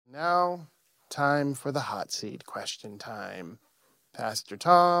Now, time for the hot seat question time. Pastor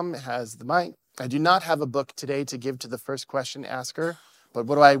Tom has the mic. I do not have a book today to give to the first question asker, but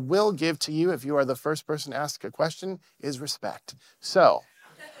what I will give to you if you are the first person to ask a question is respect. So,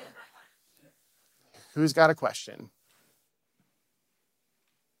 who's got a question?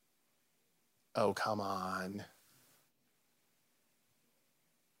 Oh, come on.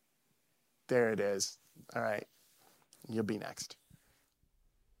 There it is. All right. You'll be next.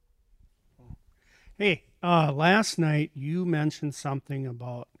 Hey, last night you mentioned something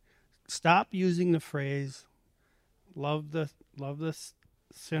about stop using the phrase love the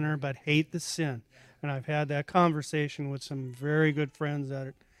sinner but hate the sin. And I've had that conversation with some very good friends that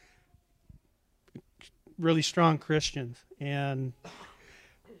are really strong Christians. And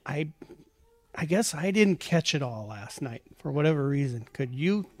I I guess I didn't catch it all last night for whatever reason. Could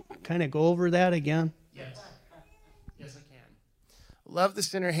you kind of go over that again? Yes. Yes, I can. Love the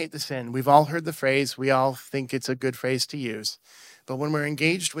sinner, hate the sin. We've all heard the phrase. We all think it's a good phrase to use. But when we're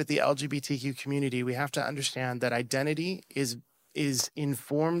engaged with the LGBTQ community, we have to understand that identity is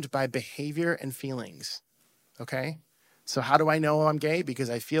informed by behavior and feelings. Okay? So how do I know I'm gay? Because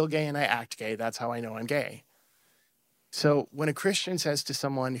I feel gay and I act gay. That's how I know I'm gay. So when a Christian says to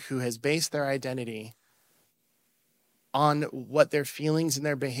someone who has based their identity on what their feelings and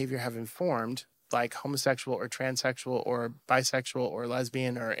their behavior have informed, like homosexual or transsexual or bisexual or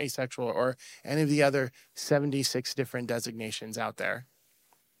lesbian or asexual or any of the other 76 different designations out there,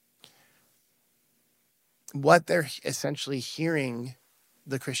 what they're essentially hearing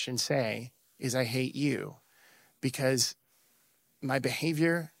the Christian say is, I hate you because my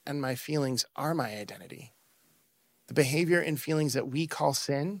behavior and my feelings are my identity. The behavior and feelings that we call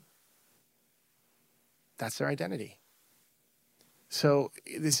sin, that's their identity. So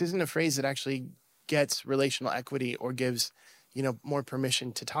this isn't a phrase that actually gets relational equity or gives, more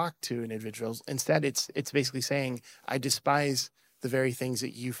permission to talk to an individual. Instead, it's basically saying, I despise the very things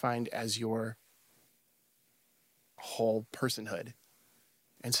that you find as your whole personhood.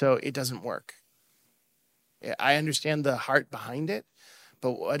 And so it doesn't work. I understand the heart behind it,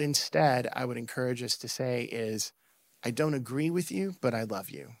 but what instead I would encourage us to say is, I don't agree with you, but I love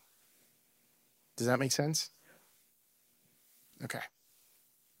you. Does that make sense? Okay.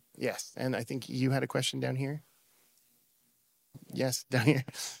 Yes. And I think you had a question down here. Yes, down here.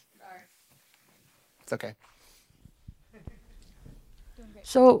 It's okay.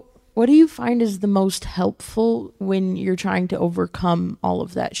 So, what do you find is the most helpful when you're trying to overcome all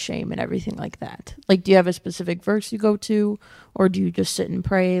of that shame and everything like that? Like, do you have a specific verse you go to, or do you just sit and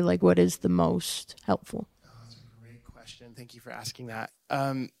pray? Like, what is the most helpful? That's a great question. Thank you for asking that.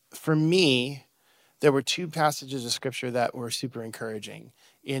 For me, there were two passages of scripture that were super encouraging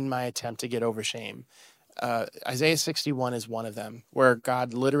in my attempt to get over shame. Isaiah 61 is one of them, where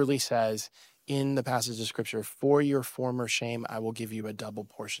God literally says in the passage of scripture, for your former shame, I will give you a double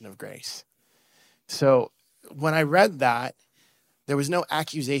portion of grace. So when I read that, there was no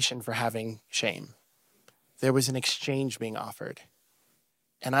accusation for having shame. There was an exchange being offered.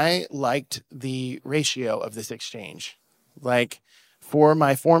 And I liked the ratio of this exchange. Like, for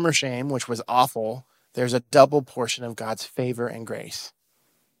my former shame, which was awful, there's a double portion of God's favor and grace.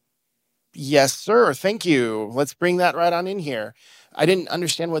 Yes, sir. Thank you. Let's bring that right on in here. I didn't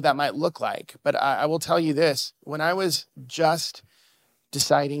understand what that might look like, but I will tell you this. When I was just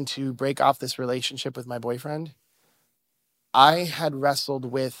deciding to break off this relationship with my boyfriend, I had wrestled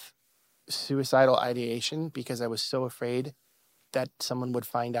with suicidal ideation because I was so afraid that someone would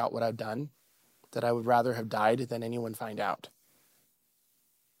find out what I've done, that I would rather have died than anyone find out.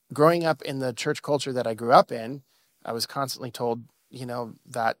 Growing up in the church culture that I grew up in, I was constantly told,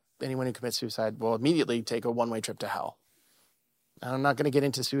 that anyone who commits suicide will immediately take a one-way trip to hell. And I'm not going to get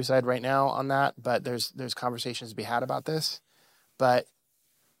into suicide right now on that, but there's conversations to be had about this. But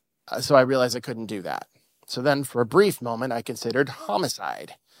so I realized I couldn't do that. So then for a brief moment, I considered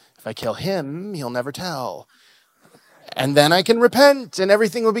homicide. If I kill him, he'll never tell. And then I can repent and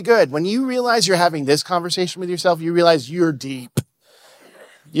everything will be good. When you realize you're having this conversation with yourself, you realize you're deep.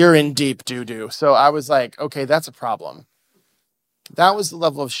 You're in deep doo-doo. So I was like, okay, that's a problem. That was the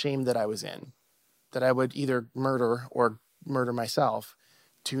level of shame that I was in, that I would either murder or murder myself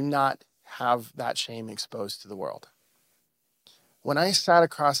to not have that shame exposed to the world. When I sat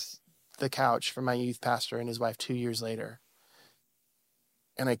across the couch from my youth pastor and his wife 2 years later,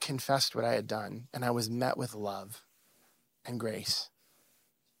 and I confessed what I had done, and I was met with love and grace,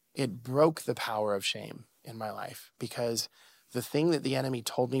 it broke the power of shame in my life, because the thing that the enemy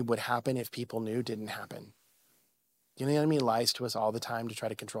told me would happen if people knew didn't happen. The enemy lies to us all the time to try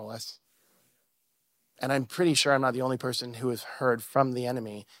to control us. and I'm pretty sure I'm not the only person who has heard from the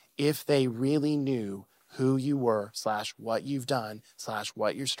enemy, if they really knew who you were / what you've done /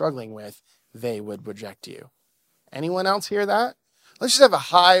 what you're struggling with, they would reject you. Anyone else hear that? Let's just have a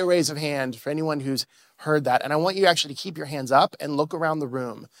high raise of hand for anyone who's heard that. And I want you actually to keep your hands up and look around the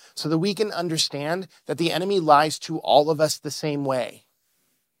room so that we can understand that the enemy lies to all of us the same way.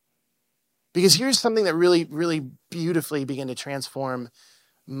 Because here's something that really, really beautifully began to transform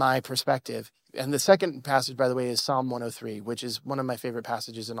my perspective. And the second passage, by the way, is Psalm 103, which is one of my favorite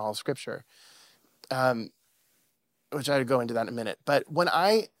passages in all of Scripture, which I'll go into that in a minute. But when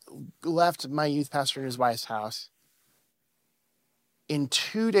I left my youth pastor and his wife's house, in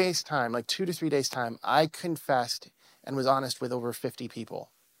 2 days' time, like 2 to 3 days' time, I confessed and was honest with over 50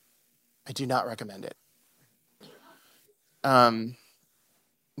 people. I do not recommend it.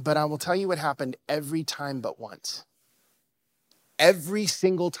 But I will tell you what happened every time but once. Every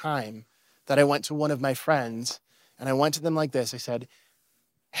single time that I went to one of my friends, and I went to them like this, I said,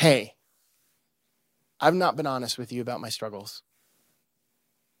 hey, I've not been honest with you about my struggles.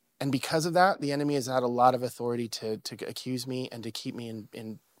 And because of that, the enemy has had a lot of authority to accuse me and to keep me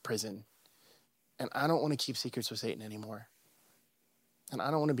in prison. And I don't want to keep secrets with Satan anymore. And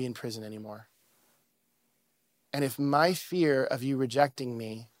I don't want to be in prison anymore. And if my fear of you rejecting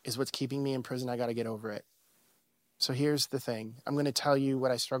me is what's keeping me in prison, I got to get over it. So here's the thing. I'm going to tell you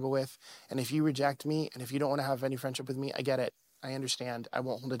what I struggle with. And if you reject me, and if you don't want to have any friendship with me, I get it. I understand. I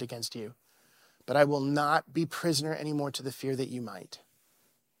won't hold it against you. But I will not be prisoner anymore to the fear that you might.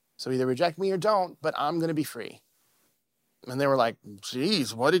 So either reject me or don't, but I'm going to be free. And they were like,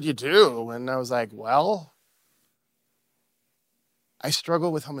 geez, what did you do? And I was like, well, I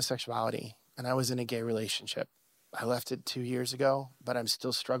struggle with homosexuality, and I was in a gay relationship. I left it 2 years ago, but I'm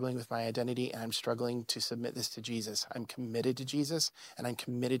still struggling with my identity, and I'm struggling to submit this to Jesus. I'm committed to Jesus, and I'm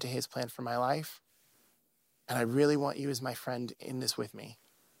committed to his plan for my life. And I really want you as my friend in this with me.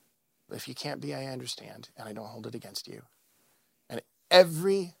 But if you can't be, I understand, and I don't hold it against you. And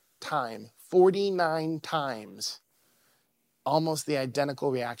every time, 49 times, almost the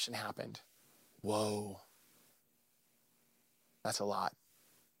identical reaction happened. Whoa. That's a lot.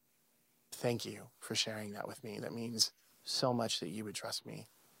 Thank you for sharing that with me. That means so much that you would trust me.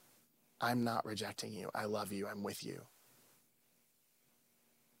 I'm not rejecting you. I love you. I'm with you.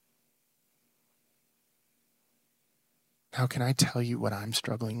 How can I tell you what I'm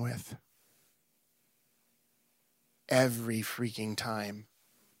struggling with? Every freaking time.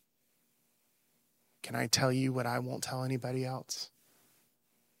 Can I tell you what I won't tell anybody else?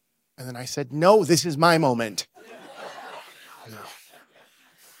 And then I said, no, this is my moment. No.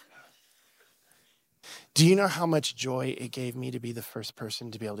 Do you know how much joy it gave me to be the first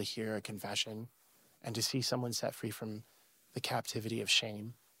person to be able to hear a confession and to see someone set free from the captivity of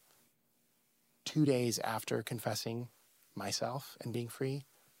shame? 2 days after confessing myself and being free,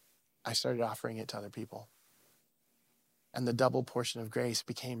 I started offering it to other people. And the double portion of grace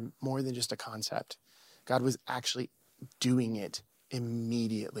became more than just a concept. God was actually doing it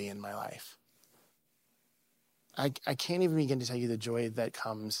immediately in my life. I can't even begin to tell you the joy that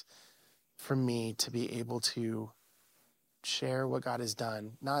comes for me to be able to share what God has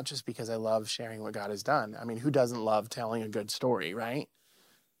done, not just because I love sharing what God has done. I mean, who doesn't love telling a good story, right?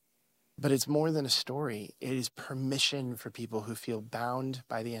 But it's more than a story. It is permission for people who feel bound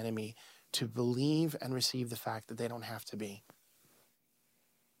by the enemy to believe and receive the fact that they don't have to be.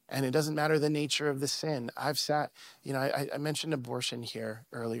 And it doesn't matter the nature of the sin. I've sat, I mentioned abortion here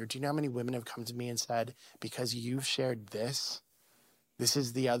earlier. Do you know how many women have come to me and said, because you've shared this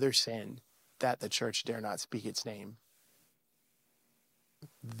is the other sin that the church dare not speak its name.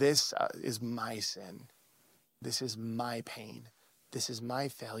 This is my sin. This is my pain. This is my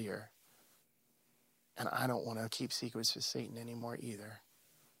failure. And I don't want to keep secrets with Satan anymore either.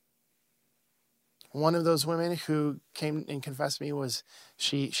 One of those women who came and confessed to me was,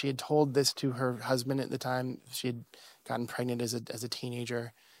 she had told this to her husband at the time. She had gotten pregnant as a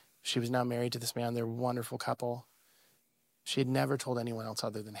teenager. She was now married to this man. They're a wonderful couple. She had never told anyone else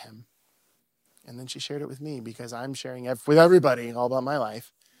other than him. And then she shared it with me because I'm sharing with everybody all about my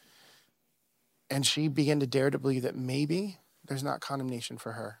life. And she began to dare to believe that maybe there's not condemnation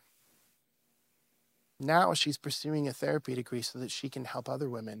for her. Now she's pursuing a therapy degree so that she can help other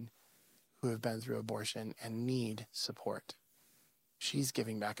women who have been through abortion and need support. She's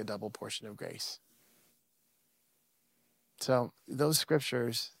giving back a double portion of grace. So those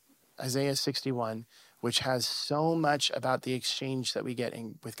scriptures, Isaiah 61, which has so much about the exchange that we get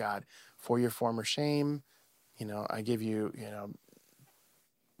with God. For your former shame, I give you,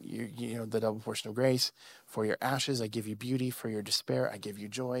 the double portion of grace. For your ashes, I give you beauty. For your despair, I give you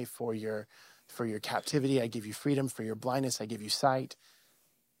joy. For your For your captivity, I give you freedom. For your blindness, I give you sight.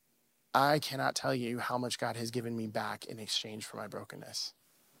 I cannot tell you how much God has given me back in exchange for my brokenness.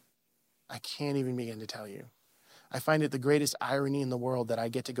 I can't even begin to tell you. I find it the greatest irony in the world that I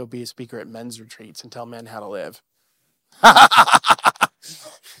get to go be a speaker at men's retreats and tell men how to live.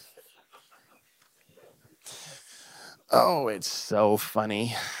 Oh, it's so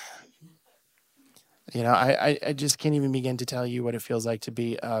funny. You know, I just can't even begin to tell you what it feels like to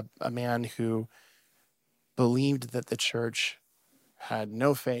be a man who believed that the church had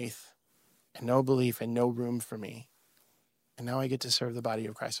no faith and no belief and no room for me. And now I get to serve the body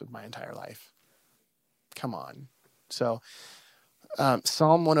of Christ with my entire life. Come on. So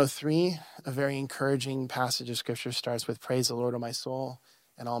Psalm 103, a very encouraging passage of scripture, starts with, praise the Lord, O my soul,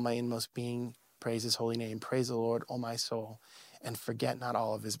 and all my inmost being, praise his holy name. Praise the Lord, O my soul, and forget not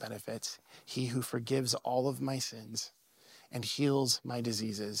all of his benefits. He who forgives all of my sins and heals my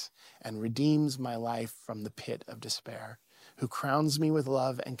diseases and redeems my life from the pit of despair, who crowns me with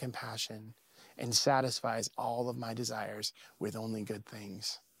love and compassion and satisfies all of my desires with only good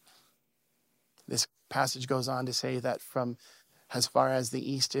things. This passage goes on to say that from as far as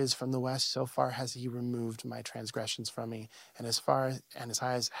the east is from the west, so far has he removed my transgressions from me. And as far and as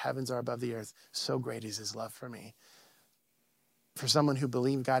high as heavens are above the earth, so great is his love for me. For someone who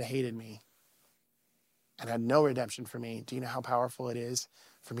believed God hated me and had no redemption for me, do you know how powerful it is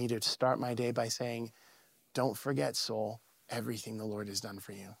for me to start my day by saying, don't forget, soul, everything the Lord has done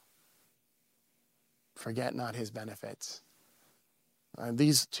for you. Forget not his benefits.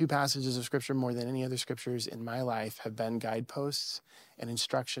 These two passages of scripture, more than any other scriptures in my life, have been guideposts and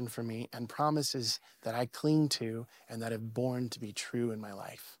instruction for me and promises that I cling to and that have borne to be true in my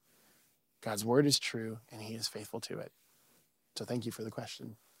life. God's word is true and he is faithful to it. So thank you for the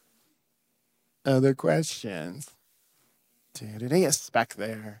question. Other questions? Yes, back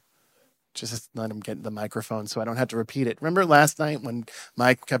there. Just let him get the microphone so I don't have to repeat it. Remember last night when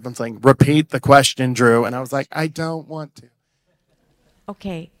Mike kept on saying, repeat the question, Drew? And I was like, I don't want to.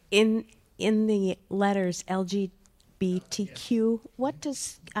 Okay, in the letters LGBTQ,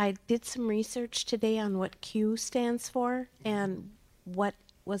 I did some research today on what Q stands for, and what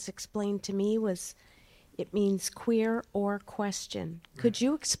was explained to me was it means queer or question. Could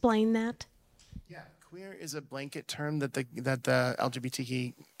you explain that? Yeah, queer is a blanket term that the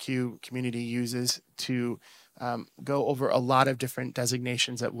LGBTQ community uses to go over a lot of different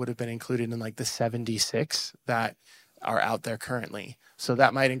designations that would have been included in like the 76 that are out there currently. So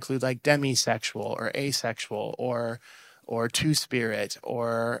that might include like demisexual or asexual or two-spirit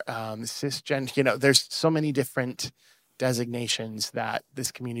or cisgender. You know, there's so many different designations that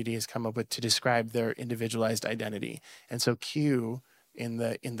this community has come up with to describe their individualized identity. And so Q in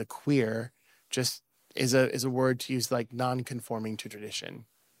the queer just is a word to use like non-conforming to tradition.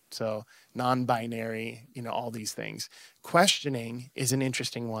 So non-binary, you know, all these things. Questioning is an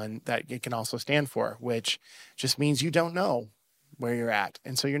interesting one that it can also stand for, which just means you don't know where you're at.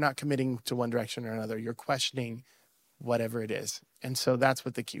 And so you're not committing to one direction or another. You're questioning whatever it is. And so that's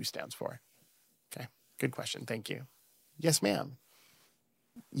what the Q stands for. Okay, good question. Thank you. Yes, ma'am.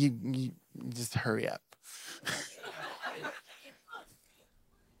 You just hurry up.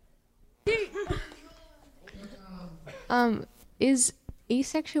 Is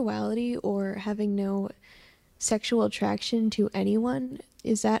asexuality or having no sexual attraction to anyone,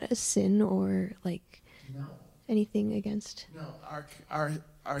 is that a sin or like anything against? No,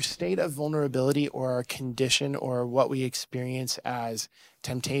 our state of vulnerability or our condition or what we experience as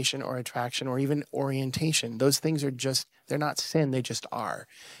temptation or attraction or even orientation, those things are just, they're not sin, they just are.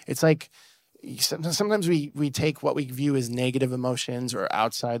 It's like sometimes we take what we view as negative emotions or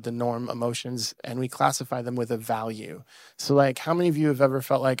outside the norm emotions and we classify them with a value. So like, how many of you have ever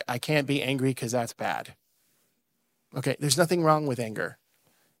felt like, I can't be angry because that's bad? Okay, there's nothing wrong with anger.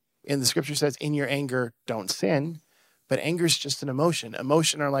 And the scripture says, in your anger, don't sin. But anger is just an emotion.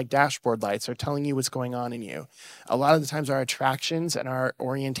 Emotion are like dashboard lights. They're telling you what's going on in you. A lot of the times our attractions and our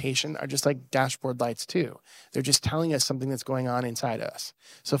orientation are just like dashboard lights too. They're just telling us something that's going on inside us.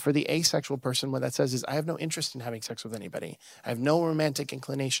 So for the asexual person, what that says is, I have no interest in having sex with anybody. I have no romantic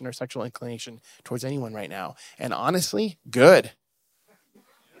inclination or sexual inclination towards anyone right now. And honestly, good.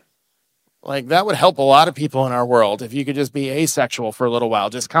 Like that would help a lot of people in our world if you could just be asexual for a little while.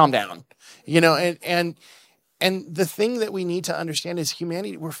 Just calm down. You know, and the thing that we need to understand is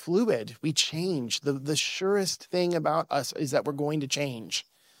humanity, we're fluid. We change. The surest thing about us is that we're going to change.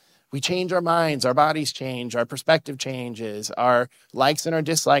 We change our minds, our bodies change, our perspective changes, our likes and our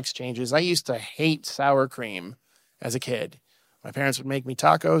dislikes changes. I used to hate sour cream as a kid. My parents would make me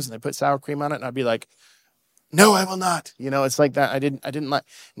tacos and they put sour cream on it and I'd be like, No, I will not. You know, it's like that. I didn't like.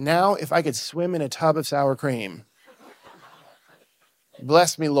 Now, if I could swim in a tub of sour cream,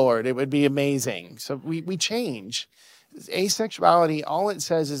 bless me, Lord, it would be amazing. So we change. Asexuality, all it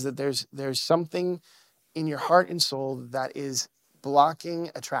says is that there's something in your heart and soul that is blocking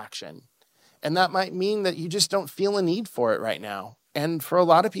attraction. And that might mean that you just don't feel a need for it right now. And for a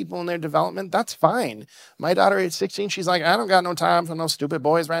lot of people in their development, that's fine. My daughter at 16, she's like, I don't got no time for no stupid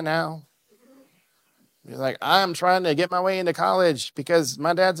boys right now. She's like, I'm trying to get my way into college because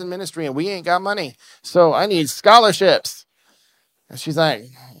my dad's in ministry and we ain't got money. So I need scholarships. And she's like,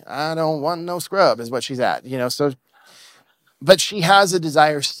 I don't want no scrub is what she's at. You know, so, but she has a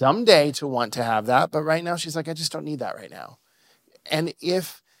desire someday to want to have that. But right now she's like, I just don't need that right now. And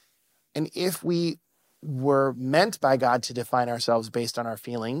if we were meant by God to define ourselves based on our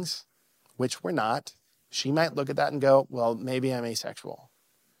feelings, which we're not, she might look at that and go, well, maybe I'm asexual.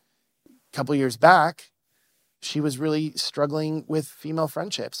 A couple years back, she was really struggling with female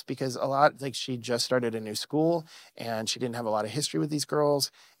friendships because she just started a new school and she didn't have a lot of history with these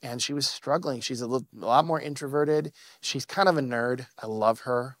girls and she was struggling. She's a lot more introverted. She's kind of a nerd. I love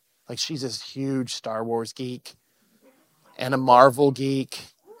her. Like, she's this huge Star Wars geek and a Marvel geek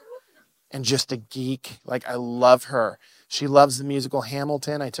and just a geek. Like, I love her. She loves the musical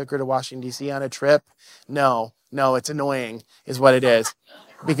Hamilton. I took her to Washington, D.C. on a trip. No, it's annoying is what it is.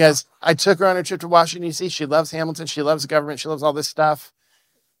 Because I took her on a trip to Washington, D.C. She loves Hamilton. She loves the government. She loves all this stuff.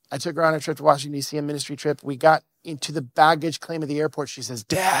 I took her on a trip to Washington, D.C., a ministry trip. We got into the baggage claim at the airport. She says,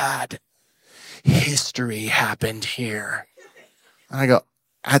 Dad, history happened here. And I go,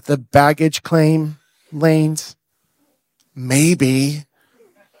 at the baggage claim lanes? Maybe.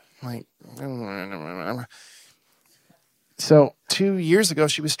 I'm like, so 2 years ago,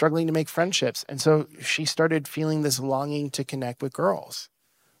 she was struggling to make friendships. And so she started feeling this longing to connect with girls.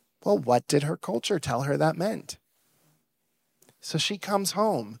 Well, what did her culture tell her that meant? So she comes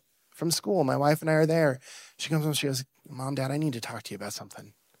home from school. My wife and I are there. She comes home. She goes, Mom, Dad, I need to talk to you about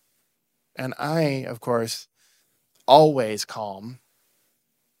something. And I, of course, always calm,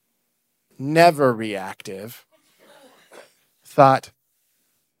 never reactive, thought,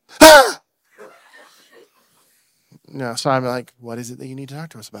 ah! No, so I'm like, what is it that you need to talk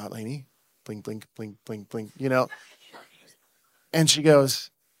to us about, Lainey? Blink, blink, blink, blink, blink, you know? And she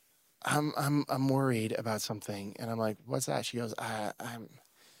goes, I'm worried about something. And I'm like, what's that? She goes, I'm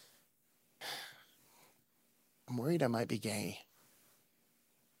worried I might be gay.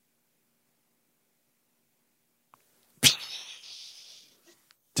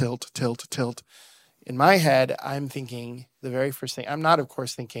 Tilt. In my head, I'm thinking the very first thing, I'm not, of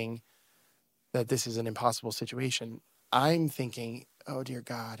course, thinking that this is an impossible situation. I'm thinking, oh, dear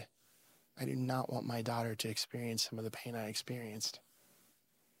God, I do not want my daughter to experience some of the pain I experienced.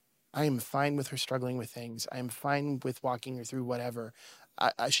 I am fine with her struggling with things. I am fine with walking her through whatever.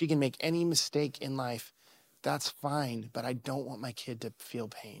 She can make any mistake in life. That's fine, but I don't want my kid to feel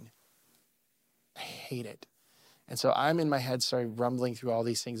pain. I hate it. And so I'm in my head started rumbling through all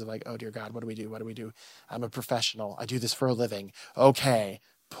these things of like, oh, dear God, what do we do? What do we do? I'm a professional. I do this for a living. Okay,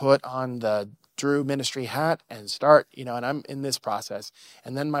 put on the Drew ministry hat and start, and I'm in this process.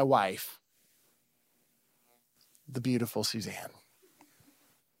 And then my wife, the beautiful Suzanne,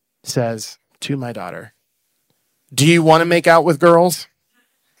 says to my daughter, do you want to make out with girls?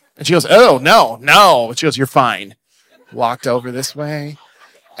 And she goes, oh, no. She goes, you're fine. Walked over this way.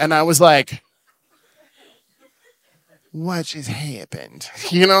 And I was like, what just happened?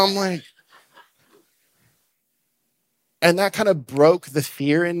 I'm like, and that kind of broke the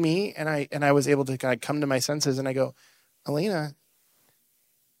fear in me. And I was able to kind of come to my senses and I go, Elena,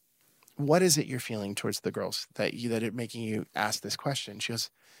 what is it you're feeling towards the girls that are making you ask this question? She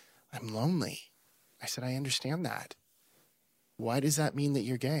goes, I'm lonely. I said, I understand that. Why does that mean that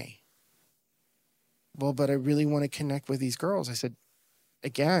you're gay? Well, but I really want to connect with these girls. I said,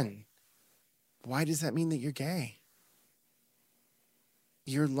 again, why does that mean that you're gay?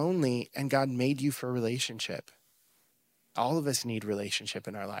 You're lonely and God made you for a relationship. All of us need relationship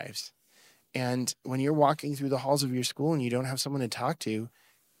in our lives. And when you're walking through the halls of your school and you don't have someone to talk to,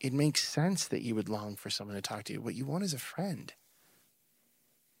 it makes sense that you would long for someone to talk to. What you want is a friend.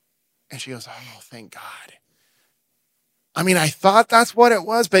 And she goes, oh, thank God. I mean, I thought that's what it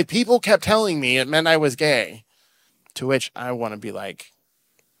was, but people kept telling me it meant I was gay. To which I want to be like,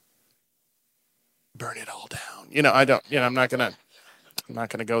 burn it all down. I'm not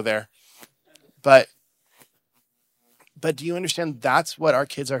gonna go there. But do you understand that's what our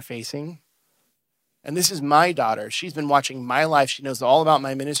kids are facing? And this is my daughter. She's been watching my life. She knows all about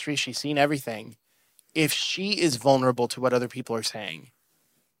my ministry. She's seen everything. If she is vulnerable to what other people are saying,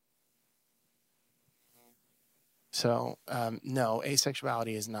 So, no,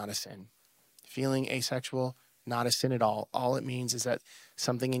 asexuality is not a sin. Feeling asexual, not a sin at all. All it means is that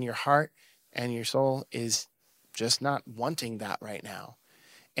something in your heart and your soul is just not wanting that right now.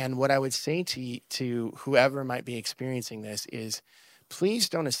 And what I would say to whoever might be experiencing this is, please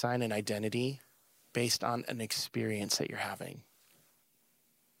don't assign an identity based on an experience that you're having.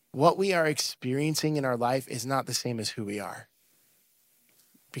 What we are experiencing in our life is not the same as who we are.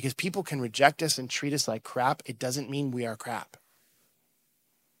 Because people can reject us and treat us like crap. It doesn't mean we are crap.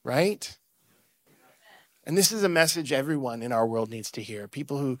 Right? And this is a message everyone in our world needs to hear.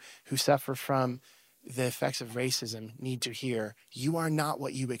 People who suffer from the effects of racism need to hear, you are not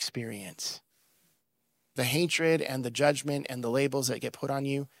what you experience. The hatred and the judgment and the labels that get put on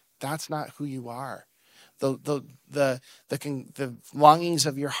you, that's not who you are. The longings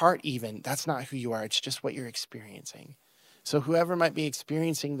of your heart even, that's not who you are. It's just what you're experiencing. So whoever might be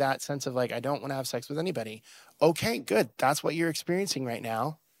experiencing that sense of like, I don't want to have sex with anybody. Okay, good. That's what you're experiencing right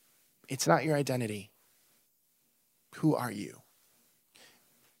now. It's not your identity. Who are you?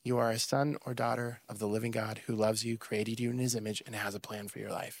 You are a son or daughter of the living God who loves you, created you in his image, and has a plan for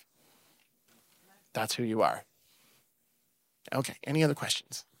your life. That's who you are. Okay, any other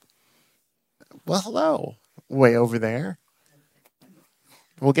questions? Well, hello. Way over there.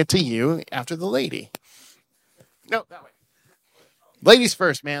 We'll get to you after the lady. No, that way. Ladies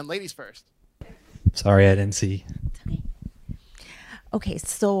first, man. Ladies first. Sorry, I didn't see. Okay,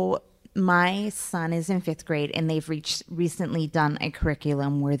 so my son is in 5th grade, and they've recently done a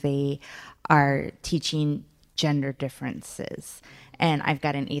curriculum where they are teaching gender differences. And I've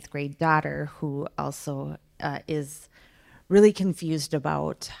got an 8th grade daughter who also is really confused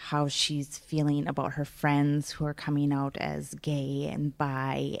about how she's feeling about her friends who are coming out as gay and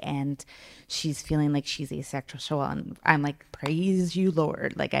bi, and she's feeling like she's asexual. And I'm like, praise you,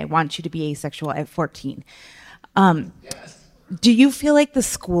 Lord. Like, I want you to be asexual at 14. Yes. Do you feel like the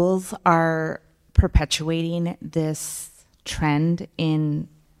schools are perpetuating this trend in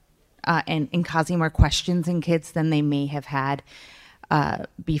and causing more questions in kids than they may have had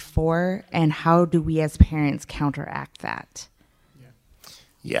before? And how do we as parents counteract that?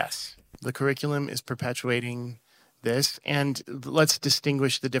 Yes, the curriculum is perpetuating this. And let's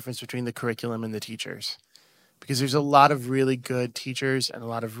distinguish the difference between the curriculum and the teachers. Because there's a lot of really good teachers and a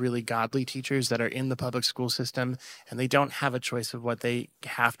lot of really godly teachers that are in the public school system, and they don't have a choice of what they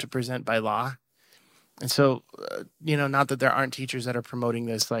have to present by law. And so, not that there aren't teachers that are promoting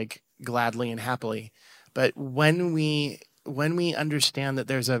this like gladly and happily, but when we understand that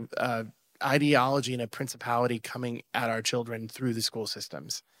there's a ideology and a principality coming at our children through the school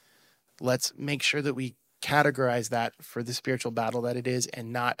systems, let's make sure that we categorize that for the spiritual battle that it is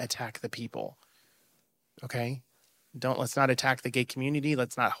and not attack the people. Okay? Let's not attack the gay community.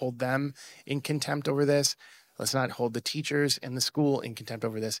 Let's not hold them in contempt over this. Let's not hold the teachers in the school in contempt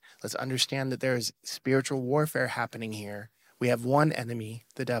over this. Let's understand that there is spiritual warfare happening here. We have one enemy,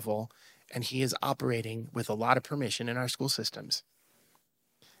 the devil, and he is operating with a lot of permission in our school systems.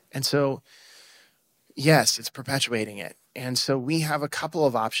 And so, yes, it's perpetuating it. And so we have a couple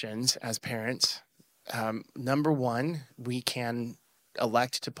of options as parents. Number one, we can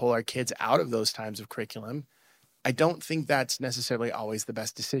elect to pull our kids out of those times of curriculum. I don't think that's necessarily always the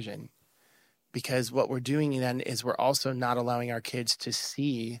best decision, because what we're doing then is we're also not allowing our kids to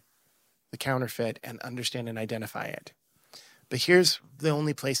see the counterfeit and understand and identify it. But here's the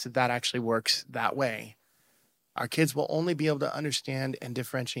only place that actually works that way. Our kids will only be able to understand and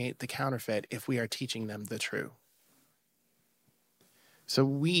differentiate the counterfeit if we are teaching them the true. So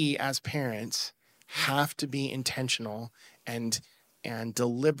we as parents have to be intentional and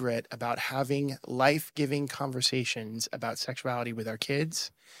deliberate about having life-giving conversations about sexuality with our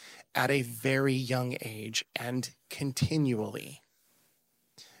kids at a very young age and continually.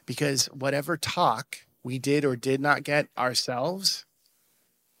 Because whatever talk we did or did not get ourselves,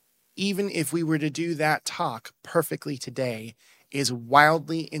 even if we were to do that talk perfectly today, is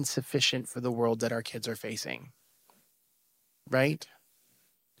wildly insufficient for the world that our kids are facing. Right?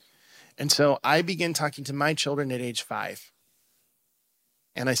 And so I began talking to my children at age 5.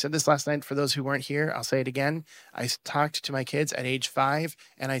 And I said this last night for those who weren't here. I'll say it again. I talked to my kids at age 5,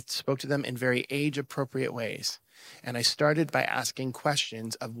 and I spoke to them in very age-appropriate ways. And I started by asking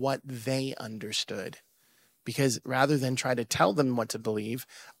questions of what they understood. Because rather than try to tell them what to believe,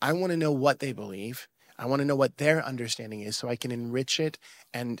 I want to know what they believe. I want to know what their understanding is so I can enrich it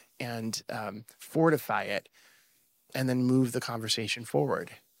and fortify it and then move the conversation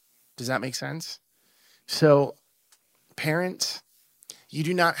forward. Does that make sense? So, parents, you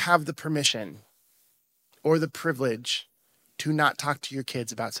do not have the permission or the privilege to not talk to your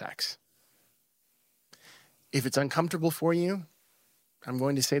kids about sex. If it's uncomfortable for you, I'm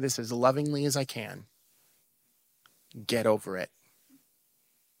going to say this as lovingly as I can. Get over it.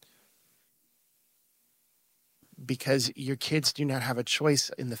 Because your kids do not have a choice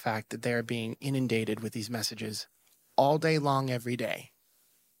in the fact that they are being inundated with these messages all day long, every day.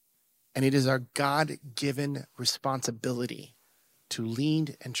 And it is our God-given responsibility to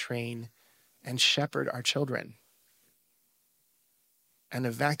lead and train and shepherd our children. And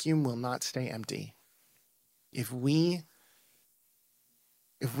a vacuum will not stay empty. If we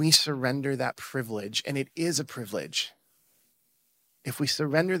surrender that privilege, and it is a privilege, if we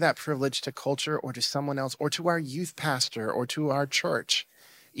surrender that privilege to culture or to someone else or to our youth pastor or to our church,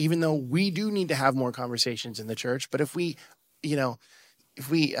 even though we do need to have more conversations in the church, but if we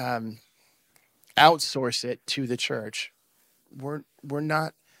outsource it to the church,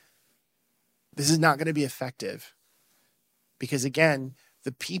 this is not going to be effective. Because again,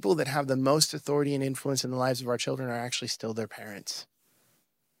 the people that have the most authority and influence in the lives of our children are actually still their parents.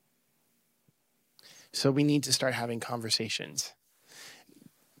 So we need to start having conversations.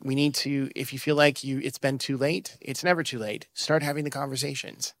 We need to, if you feel like it's been too late, it's never too late. Start having the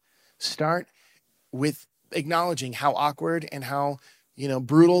conversations. Start with acknowledging how awkward and how,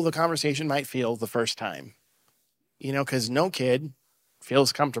 brutal the conversation might feel the first time. Because no kid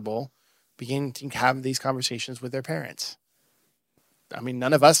feels comfortable beginning to have these conversations with their parents. I mean,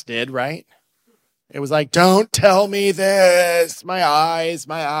 none of us did, right? It was like, don't tell me this. My eyes.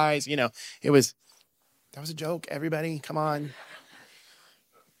 That was a joke. Everybody, come on.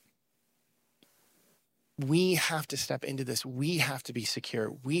 We have to step into this. We have to be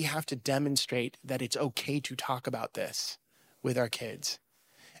secure. We have to demonstrate that it's okay to talk about this with our kids.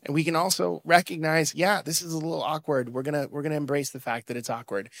 And we can also recognize, this is a little awkward. We're gonna embrace the fact that it's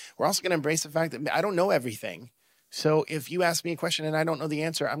awkward. We're also gonna embrace the fact that I don't know everything. So if you ask me a question and I don't know the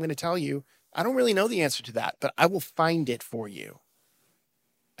answer, I'm gonna tell you, I don't really know the answer to that, but I will find it for you.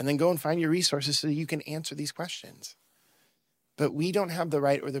 And then go and find your resources so that you can answer these questions. But we don't have the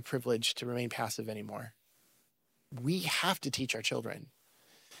right or the privilege to remain passive anymore. We have to teach our children.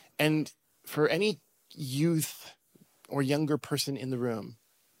 And for any youth or younger person in the room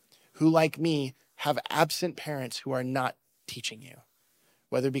who, like me, have absent parents who are not teaching you,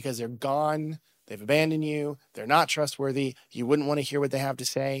 whether because they're gone, they've abandoned you, they're not trustworthy, you wouldn't want to hear what they have to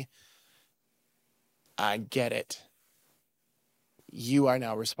say, I get it. You are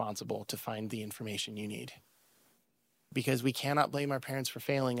now responsible to find the information you need. Because we cannot blame our parents for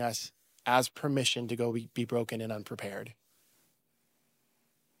failing us as permission to go be broken and unprepared.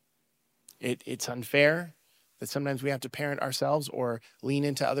 It's unfair that sometimes we have to parent ourselves or lean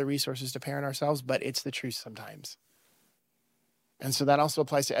into other resources to parent ourselves, but it's the truth sometimes. And so that also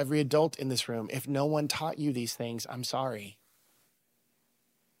applies to every adult in this room. If no one taught you these things, I'm sorry.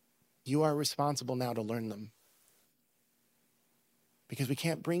 You are responsible now to learn them. Because we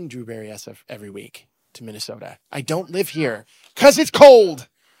can't bring Drew Barry SF every week to Minnesota. I don't live here because it's cold.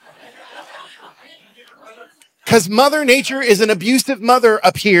 Because Mother Nature is an abusive mother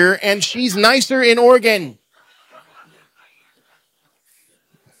up here, and she's nicer in Oregon.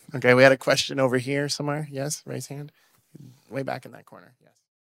 Okay, we had a question over here somewhere. Yes, raise hand. Way back in that corner. Yes.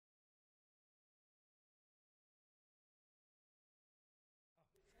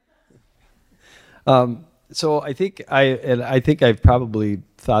 So I think I've probably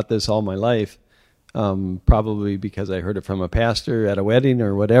thought this all my life, probably because I heard it from a pastor at a wedding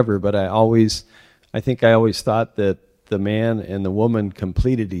or whatever. But I always thought that the man and the woman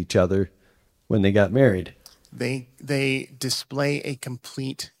completed each other when they got married. They display a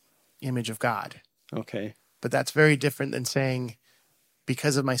complete image of God. Okay. But that's very different than saying,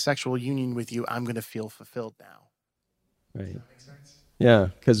 because of my sexual union with you, I'm going to feel fulfilled now. Right. Does that make sense? Yeah,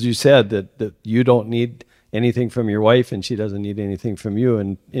 because you said that you don't need anything from your wife and she doesn't need anything from you.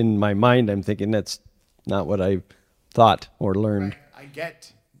 And in my mind, I'm thinking that's not what I thought or learned. Right. I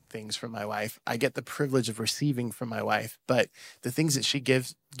get things from my wife. I get the privilege of receiving from my wife. But the things that she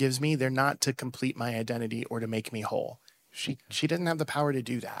gives me, they're not to complete my identity or to make me whole. She doesn't have the power to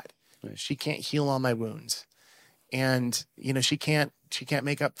do that. Right. She can't heal all my wounds. And, she can't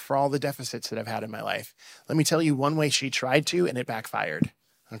make up for all the deficits that I've had in my life. Let me tell you one way she tried to, and it backfired.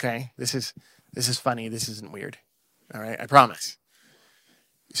 Okay? This is funny. This isn't weird. All right? I promise.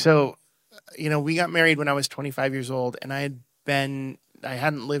 So, we got married when I was 25 years old, and I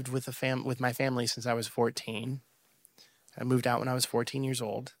hadn't lived with my family since I was 14. I moved out when I was 14 years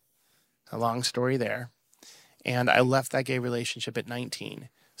old. A long story there. And I left that gay relationship at 19.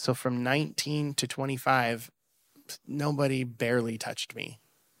 So from 19 to 25, nobody barely touched me.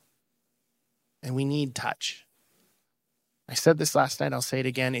 And we need touch. I said this last night, I'll say it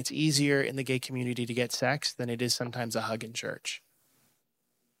again. It's easier in the gay community to get sex than it is sometimes a hug in church.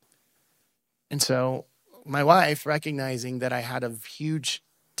 And so my wife, recognizing that I had a huge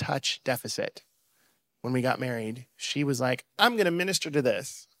touch deficit when we got married, she was like, I'm going to minister to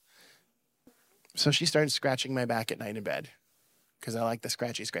this. So she started scratching my back at night in bed because I like the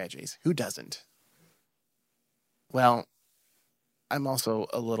scratchies. Who doesn't? Well, I'm also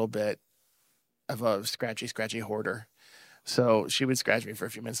a little bit of a scratchy hoarder. So she would scratch me for a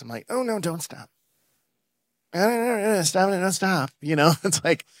few minutes. I'm like, oh no, don't stop. Don't stop. You know, it's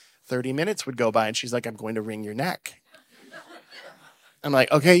like 30 minutes would go by and she's like, I'm going to wring your neck. I'm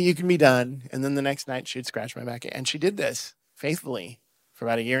like, okay, you can be done. And then the next night she'd scratch my back. And she did this faithfully for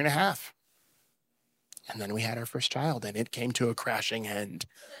about 1.5 years. And then we had our first child and it came to a crashing end.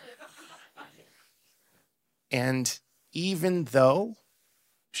 And even though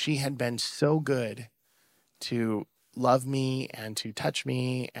she had been so good to love me and to touch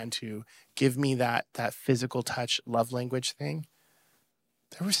me and to give me that physical touch love language thing,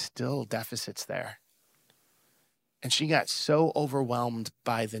 there were still deficits there. And she got so overwhelmed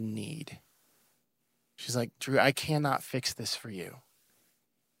by the need. She's like, Drew, I cannot fix this for you.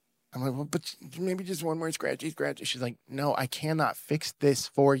 I'm like, well, but maybe just one more scratchy. She's like, no, I cannot fix this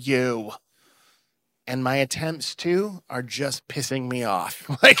for you. And my attempts to are just pissing me off.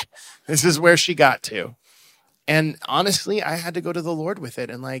 Like, this is where she got to. And honestly, I had to go to the Lord with it.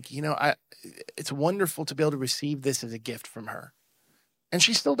 And like, you know, it's wonderful to be able to receive this as a gift from her. And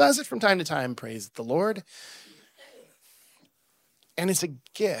she still does it from time to time, praise the Lord. And it's a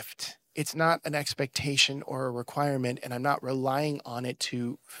gift. It's not an expectation or a requirement, and I'm not relying on it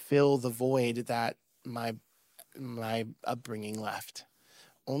to fill the void that my upbringing left.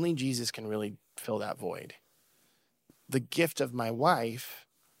 Only Jesus can really fill that void. The gift of my wife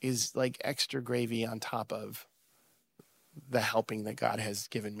is like extra gravy on top of the helping that God has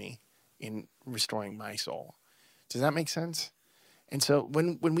given me in restoring my soul. Does that make sense? And so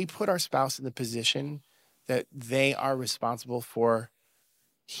when we put our spouse in the position that they are responsible for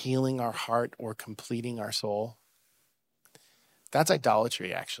healing our heart or completing our soul, that's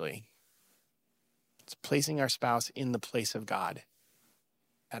idolatry, actually. It's placing our spouse in the place of God.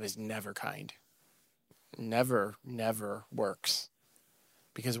 That is never kind. Never works.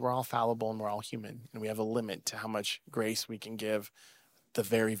 Because we're all fallible and we're all human. And we have a limit to how much grace we can give the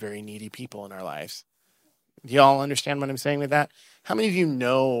very, very needy people in our lives. Do you all understand what I'm saying with that? How many of you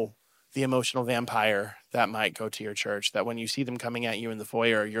know the emotional vampire that might go to your church, that when you see them coming at you in the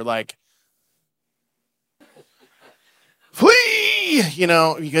foyer, you're like, whee! You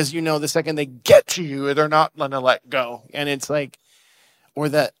know, because you know the second they get to you, they're not going to let go. And it's like, or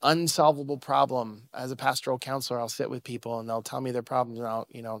that unsolvable problem. As a pastoral counselor, I'll sit with people and they'll tell me their problems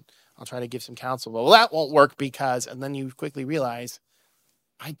and I'll try to give some counsel. Well, that won't work because, and then you quickly realize,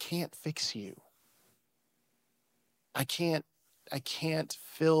 I can't fix you. I can't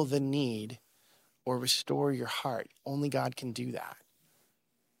fill the need or restore your heart. Only God can do that.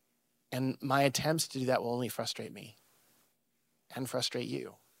 And my attempts to do that will only frustrate me and frustrate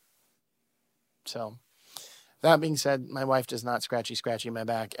you. So that being said, my wife does not scratchy my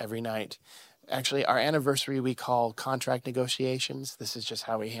back every night. Actually, our anniversary we call contract negotiations. This is just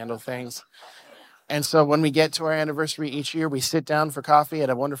how we handle things. And so when we get to our anniversary each year, we sit down for coffee at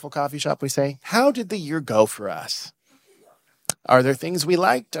a wonderful coffee shop. We say, how did the year go for us? Are there things we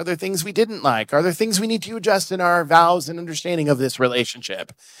liked? Are there things we didn't like? Are there things we need to adjust in our vows and understanding of this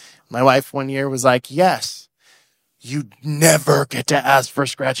relationship? My wife one year was like, yes, you never get to ask for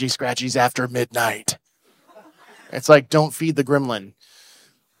scratchies after midnight. It's like, don't feed the gremlin.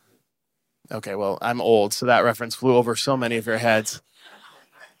 Okay, well, I'm old, so that reference flew over so many of your heads.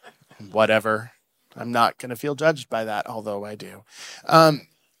 Whatever. I'm not going to feel judged by that, although I do.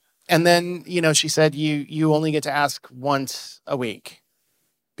 And then, she said, you only get to ask once a week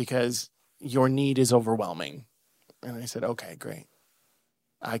because your need is overwhelming. And I said, okay, great.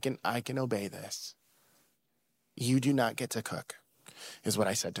 I can obey this. You do not get to cook, is what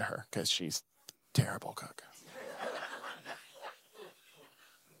I said to her, because she's a terrible cook.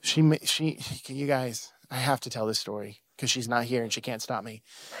 You guys, I have to tell this story because she's not here and she can't stop me.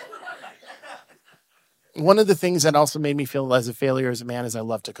 One of the things that also made me feel as a failure as a man is I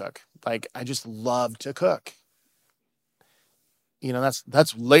love to cook. Like, I just love to cook.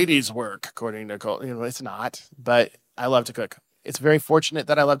 That's ladies' work, according to Cole. It's not, but I love to cook. It's very fortunate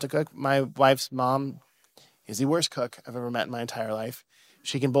that I love to cook. My wife's mom is the worst cook I've ever met in my entire life.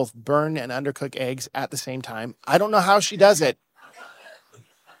 She can both burn and undercook eggs at the same time. I don't know how she does it,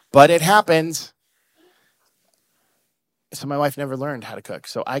 but it happens. So my wife never learned how to cook.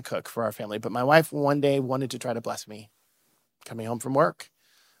 So I cook for our family. But my wife one day wanted to try to bless me. coming home from work.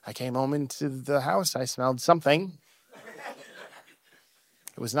 I came home into the house. I smelled something.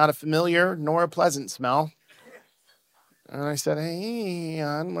 It was not a familiar nor a pleasant smell. And I said, hey,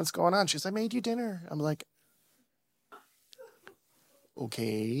 hon, what's going on? She's like, I made you dinner. I'm like,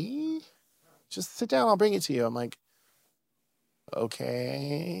 okay, just sit down. I'll bring it to you. I'm like,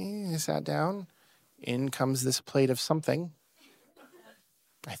 okay. I sat down. In comes this plate of something.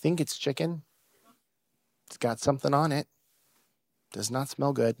 I think it's chicken. It's got something on it. Does not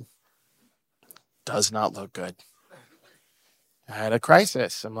smell good. Does not look good. I had a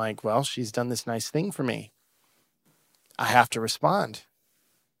crisis. I'm like, well, she's done this nice thing for me. I have to respond.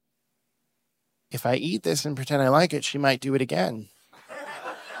 If I eat this and pretend I like it, she might do it again.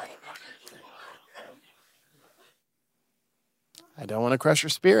 I don't want to crush her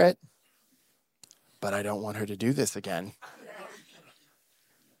spirit, but I don't want her to do this again.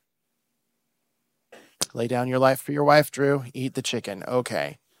 Lay down your life for your wife, Drew. Eat the chicken.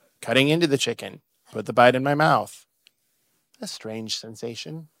 Okay. Cutting into the chicken. Put the bite in my mouth. A strange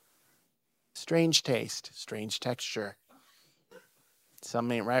sensation. Strange taste. Strange texture.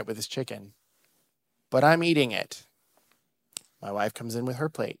 Something ain't right with this chicken. But I'm eating it. My wife comes in with her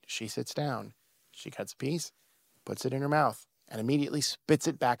plate. She sits down. She cuts a piece, puts it in her mouth, and immediately spits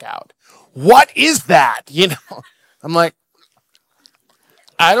it back out. What is that? You know, I'm like,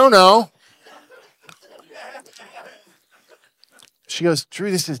 I don't know. She goes,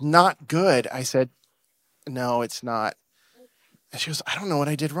 Drew, this is not good. I said, no, it's not. And she goes, I don't know what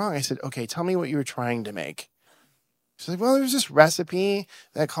I did wrong. I said, okay, tell me what you were trying to make. She's like, well, there's this recipe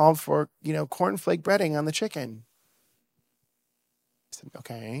that called for, cornflake breading on the chicken. I said,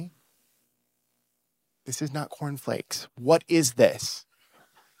 okay. This is not cornflakes. What is this?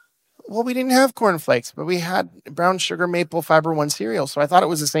 Well, we didn't have cornflakes, but we had brown sugar maple fiber one cereal, so I thought it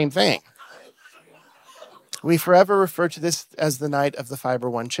was the same thing. We forever refer to this as the night of the fiber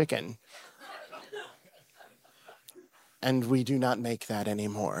one chicken. And we do not make that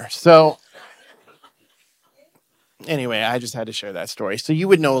anymore. So anyway, I just had to share that story. So you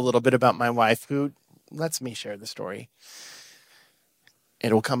would know a little bit about my wife, who lets me share the story.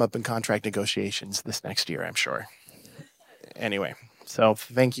 It'll come up in contract negotiations this next year, I'm sure. Anyway, so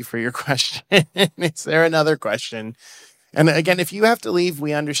thank you for your question. Is there another question? And again, if you have to leave,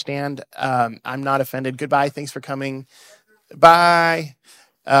 we understand. I'm not offended. Goodbye. Thanks for coming. Bye.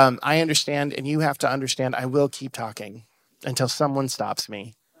 I understand, and you have to understand. I will keep talking until someone stops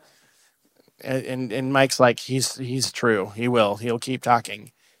me. And Mike's like, he's true. He'll keep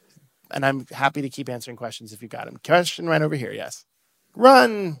talking. And I'm happy to keep answering questions if you got them. Question right over here. Yes.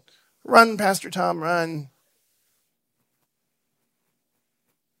 Run, Pastor Tom, run.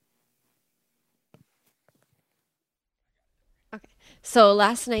 Okay. So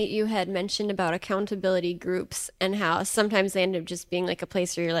last night you had mentioned about accountability groups and how sometimes they end up just being like a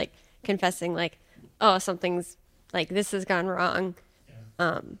place where you're like confessing like, oh, something's like this has gone wrong.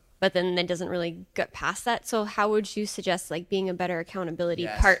 But then it doesn't really get past that. So how would you suggest like being a better accountability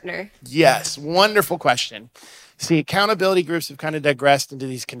partner? Yes. Wonderful question. See, accountability groups have kind of digressed into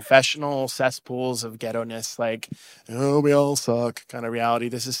these confessional cesspools of ghetto-ness, like, oh, we all suck kind of reality.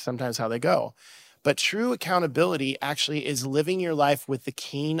 This is sometimes how they go. But true accountability actually is living your life with the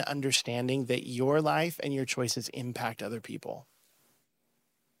keen understanding that your life and your choices impact other people.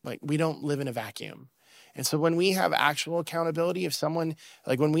 Like, we don't live in a vacuum. And so when we have actual accountability, if someone,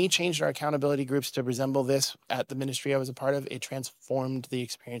 like when we changed our accountability groups to resemble this at the ministry I was a part of, it transformed the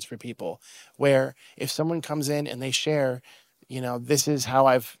experience for people. Where if someone comes in and they share, this is how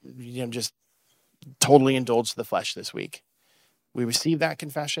I've, just totally indulged the flesh this week. We receive that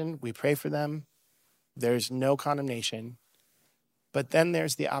confession. We pray for them. There's no condemnation. But then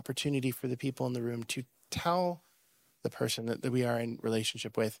there's the opportunity for the people in the room to tell the person that we are in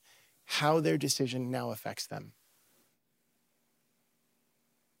relationship with how their decision now affects them.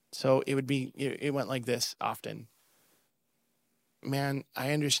 So it went like this often. Man,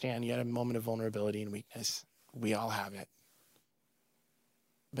 I understand you had a moment of vulnerability and weakness. We all have it.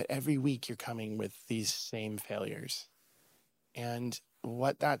 But every week you're coming with these same failures. And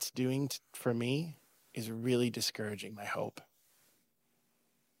what that's doing for me is really discouraging my hope.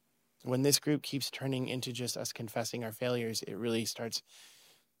 When this group keeps turning into just us confessing our failures, it really starts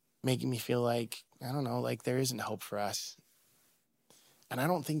making me feel like, I don't know, like there isn't hope for us. And I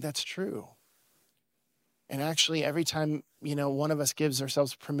don't think that's true. And actually, every time, one of us gives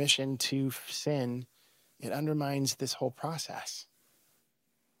ourselves permission to sin, it undermines this whole process.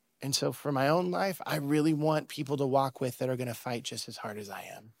 And so for my own life, I really want people to walk with that are going to fight just as hard as I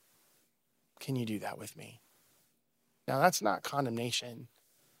am. Can you do that with me? Now, that's not condemnation,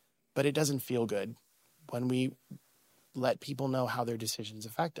 but it doesn't feel good when we let people know how their decisions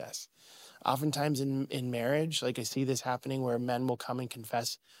affect us. Oftentimes in marriage, like I see this happening where men will come and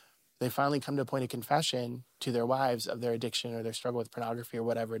confess. They finally come to a point of confession to their wives of their addiction or their struggle with pornography or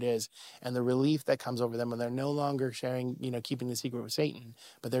whatever it is. And the relief that comes over them when they're no longer sharing, keeping the secret with Satan,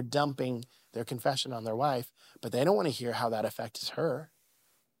 but they're dumping their confession on their wife, but they don't want to hear how that affects her.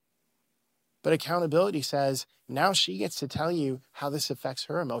 But accountability says now she gets to tell you how this affects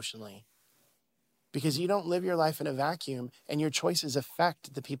her emotionally. Because you don't live your life in a vacuum and your choices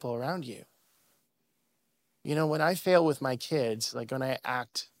affect the people around you. When I fail with my kids, like when I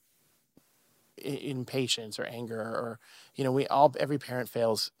act impatience or anger or, every parent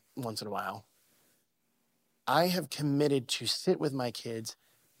fails once in a while. I have committed to sit with my kids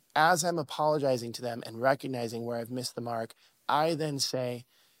as I'm apologizing to them and recognizing where I've missed the mark. I then say,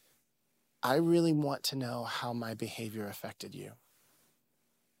 I really want to know how my behavior affected you.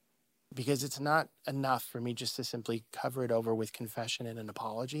 Because it's not enough for me just to simply cover it over with confession and an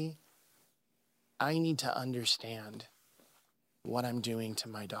apology. I need to understand what I'm doing to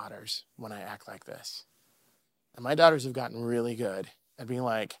my daughters when I act like this. And my daughters have gotten really good at being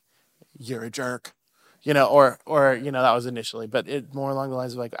like, you're a jerk, or that was initially, but it more along the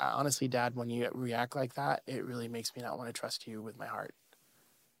lines of like, honestly, Dad, when you react like that, it really makes me not want to trust you with my heart.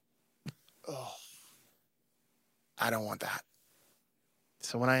 Oh, I don't want that.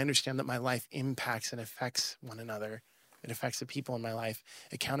 So when I understand that my life impacts and affects one another, it affects the people in my life,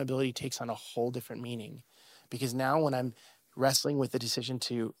 accountability takes on a whole different meaning. Because now when I'm wrestling with the decision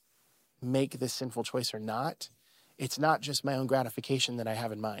to make this sinful choice or not, it's not just my own gratification that I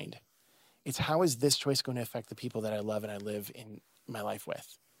have in mind. It's how is this choice going to affect the people that I love and I live in my life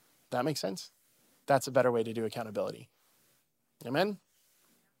with? That makes sense? That's a better way to do accountability. Amen?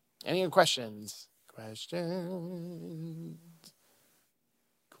 Any other questions? Questions?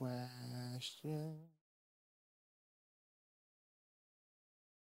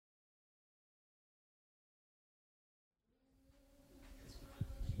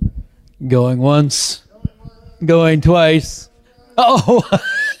 Going once, going twice. Oh,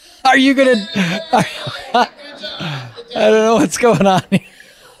 are you gonna? I don't know what's going on here.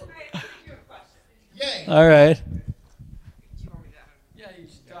 All right. Yeah, you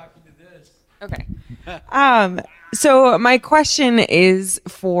should talk into this. Okay. So my question is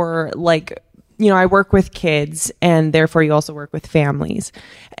for I work with kids and therefore you also work with families.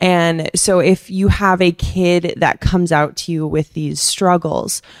 And so if you have a kid that comes out to you with these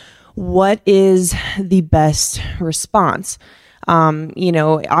struggles, what is the best response?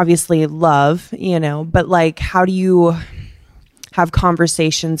 Obviously love, but how do you have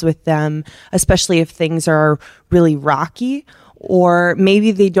conversations with them, especially if things are really rocky? Or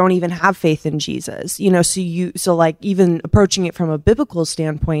maybe they don't even have faith in Jesus, so even approaching it from a biblical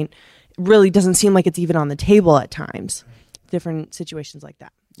standpoint really doesn't seem like it's even on the table at times. Different situations like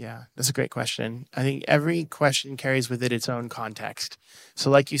that. Yeah, that's a great question. I think every question carries with it its own context.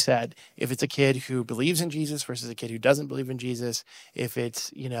 So like you said, if it's a kid who believes in Jesus versus a kid who doesn't believe in Jesus, if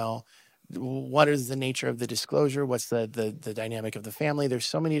it's, what is the nature of the disclosure? What's the dynamic of the family? There's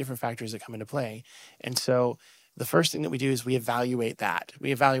so many different factors that come into play. And so the first thing that we do is we evaluate that.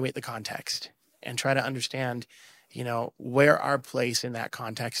 We evaluate the context and try to understand, where our place in that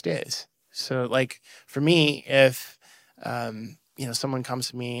context is. So for me, if, someone comes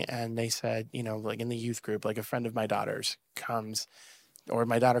to me and they said, in the youth group, a friend of my daughter's comes, or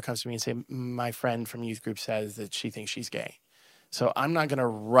my daughter comes to me and say, my friend from youth group says that she thinks she's gay. So I'm not going to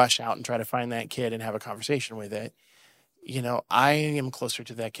rush out and try to find that kid and have a conversation with it. I am closer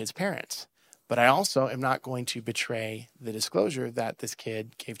to that kid's parents. But I also am not going to betray the disclosure that this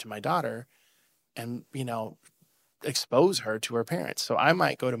kid gave to my daughter and, expose her to her parents. So I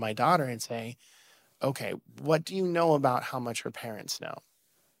might go to my daughter and say, okay, what do you know about how much her parents know?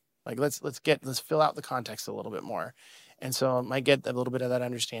 Let's fill out the context a little bit more. And so I might get a little bit of that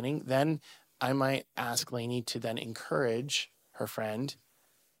understanding. Then I might ask Lainey to then encourage her friend,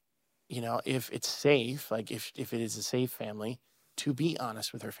 if it's safe, if it is a safe family, to be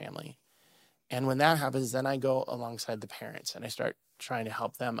honest with her family. And when that happens, then I go alongside the parents and I start trying to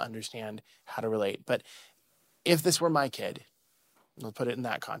help them understand how to relate. But if this were my kid, we'll put it in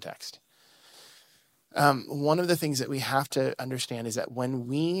that context. One of the things that we have to understand is that when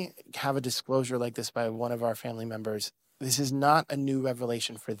we have a disclosure like this by one of our family members, this is not a new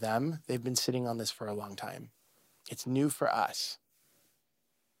revelation for them. They've been sitting on this for a long time. It's new for us.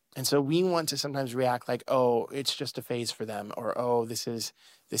 And so we want to sometimes react like, oh, it's just a phase for them, or, oh, this is,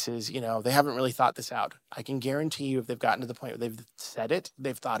 they haven't really thought this out. I can guarantee you if they've gotten to the point where they've said it,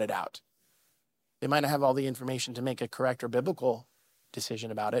 they've thought it out. They might not have all the information to make a correct or biblical decision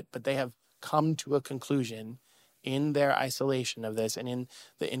about it, but they have come to a conclusion in their isolation of this and in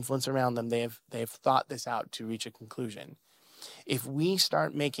the influence around them, they have thought this out to reach a conclusion. If we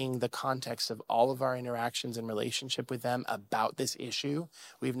start making the context of all of our interactions and relationship with them about this issue,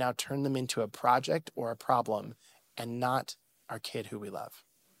 we've now turned them into a project or a problem and not our kid who we love.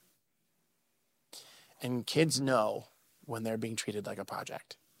 And kids know when they're being treated like a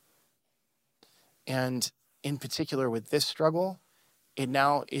project. And in particular with this struggle, it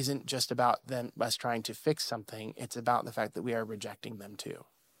now isn't just about us trying to fix something. It's about the fact that we are rejecting them too.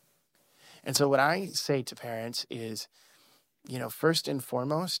 And so what I say to parents is, first and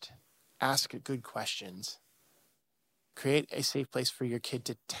foremost, ask good questions. Create a safe place for your kid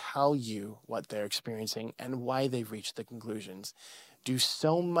to tell you what they're experiencing and why they've reached the conclusions. Do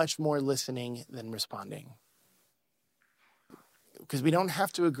so much more listening than responding. Because we don't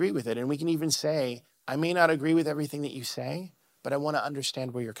have to agree with it. And we can even say, I may not agree with everything that you say, but I want to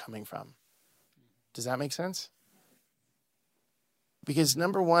understand where you're coming from. Does that make sense? Because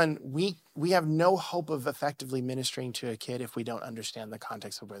number one, we have no hope of effectively ministering to a kid if we don't understand the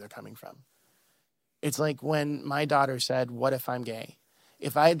context of where they're coming from. It's like when my daughter said, what if I'm gay?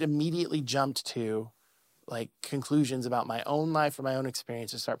 If I had immediately jumped to conclusions about my own life or my own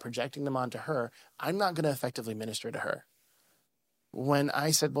experience and start projecting them onto her, I'm not going to effectively minister to her. When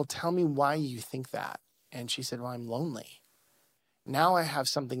I said, well, tell me why you think that. And she said, well, I'm lonely. Now I have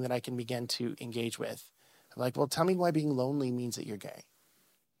something that I can begin to engage with. I'm like, well, tell me why being lonely means that you're gay.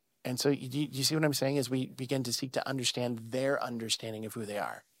 And so you see what I'm saying is we begin to seek to understand their understanding of who they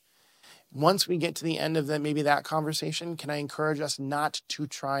are. Once we get to the end of maybe that conversation, can I encourage us not to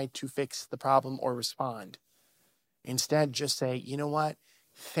try to fix the problem or respond? Instead, just say, you know what?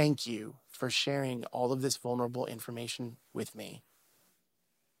 Thank you for sharing all of this vulnerable information with me.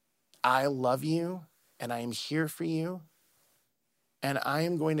 I love you and I am here for you. And I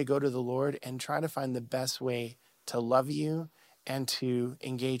am going to go to the Lord and try to find the best way to love you and to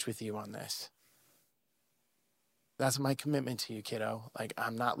engage with you on this. That's my commitment to you, kiddo.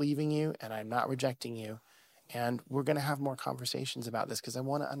 I'm not leaving you and I'm not rejecting you. And we're going to have more conversations about this because I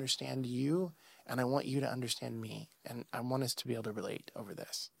want to understand you and I want you to understand me. And I want us to be able to relate over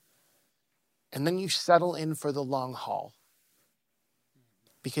this. And then you settle in for the long haul.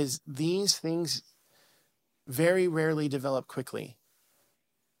 Because these things very rarely develop quickly.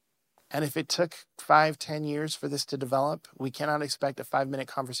 And if it took 5-10 years for this to develop, we cannot expect a 5-minute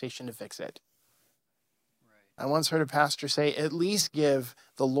conversation to fix it. Right. I once heard a pastor say, at least give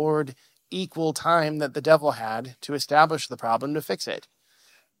the Lord equal time that the devil had to establish the problem to fix it.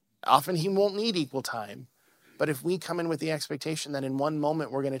 Often he won't need equal time. But if we come in with the expectation that in one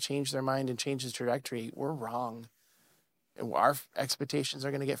moment we're going to change their mind and change the trajectory, we're wrong. And our expectations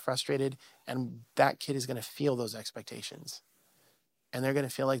are going to get frustrated, and that kid is going to feel those expectations. And they're going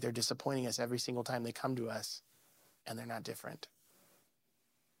to feel like they're disappointing us every single time they come to us, and they're not different.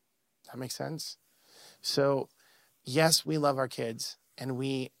 That makes sense? So, yes, we love our kids, and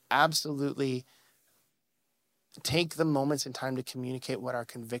we absolutely take the moments in time to communicate what our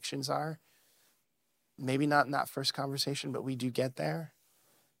convictions are. Maybe not in that first conversation, but we do get there.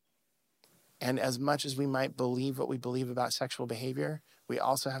 And as much as we might believe what we believe about sexual behavior, we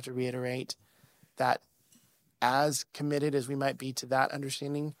also have to reiterate that as committed as we might be to that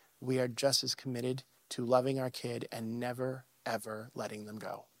understanding, we are just as committed to loving our kid and never, ever letting them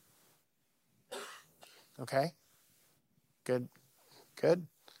go. Okay? Good.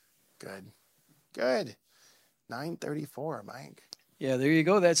 9:34, Mike. Yeah, there you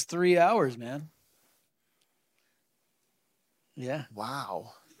go. That's 3 hours, man. Yeah.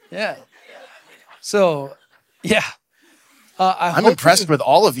 Wow. Yeah. So, yeah. I'm impressed with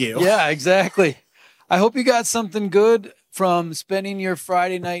all of you. Yeah, exactly. I hope you got something good from spending your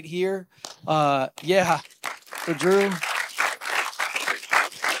Friday night here. Yeah. So, Drew.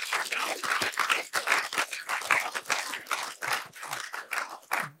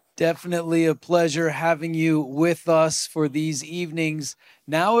 Definitely a pleasure having you with us for these evenings.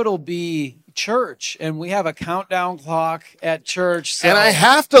 Now it'll be church, and we have a countdown clock at church. So. And I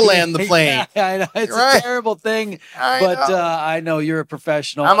have to land the plane. Yeah, I know. It's right. a terrible thing, I know you're a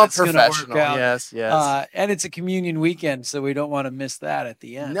professional. I'm a it's professional, work out. yes. And it's a communion weekend, so we don't want to miss that at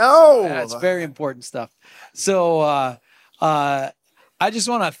the end. No. So that's very important stuff. So I just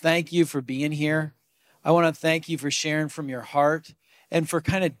want to thank you for being here. I want to thank you for sharing from your heart and for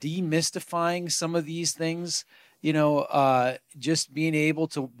kind of demystifying some of these things. You know, just being able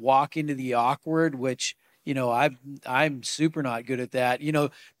to walk into the awkward, which, you know, I'm super not good at that. You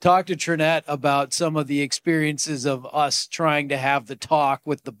know, talk to Trinette about some of the experiences of us trying to have the talk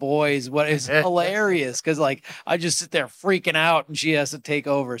with the boys. What is hilarious, because like I just sit there freaking out and she has to take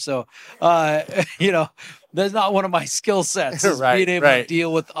over. So, you know, That's not one of my skill sets, is Right, being able right. to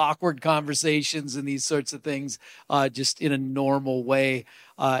deal with awkward conversations and these sorts of things just in a normal way.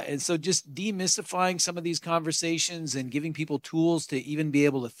 And so just demystifying some of these conversations and giving people tools to even be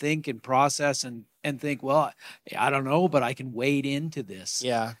able to think and process and think, well, I don't know, but I can wade into this.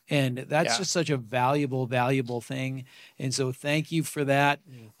 Yeah. And that's Yeah. just such a valuable thing. And so thank you for that.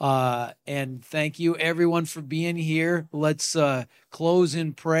 And thank you everyone for being here. Let's close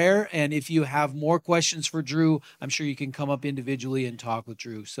in prayer. And if you have more questions for Drew, I'm sure you can come up individually and talk with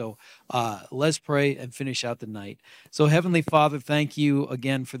Drew. So let's pray and finish out the night. So Heavenly Father, thank you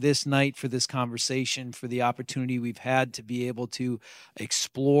again for this night, for this conversation, for the opportunity we've had to be able to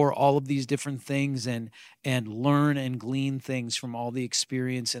explore all of these different things and learn and glean things from all the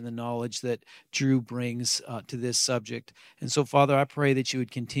experience and the knowledge that Drew brings to this subject. And so, Father, I pray that you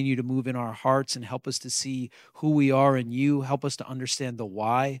would continue to move in our hearts and help us to see who we are in you. Help us to understand the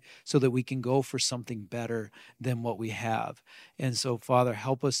why so that we can go for something better than what we have. And so, Father,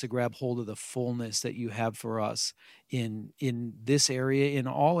 help us to grab hold of the fullness that you have for us in this area, in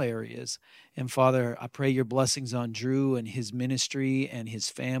all areas. And Father, I pray your blessings on Drew and his ministry and his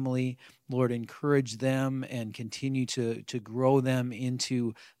family. Lord, encourage them and continue to grow them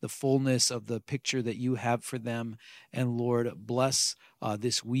into the fullness of the picture that you have for them. And Lord, bless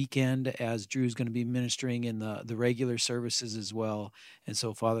this weekend as Drew's going to be ministering in the regular services as well. And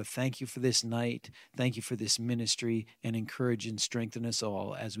so, Father, thank you for this night. Thank you for this ministry, and encourage and strengthen us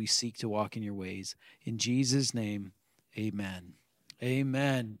all as we seek to walk in your ways. In Jesus' name, amen.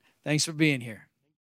 Amen. Thanks for being here.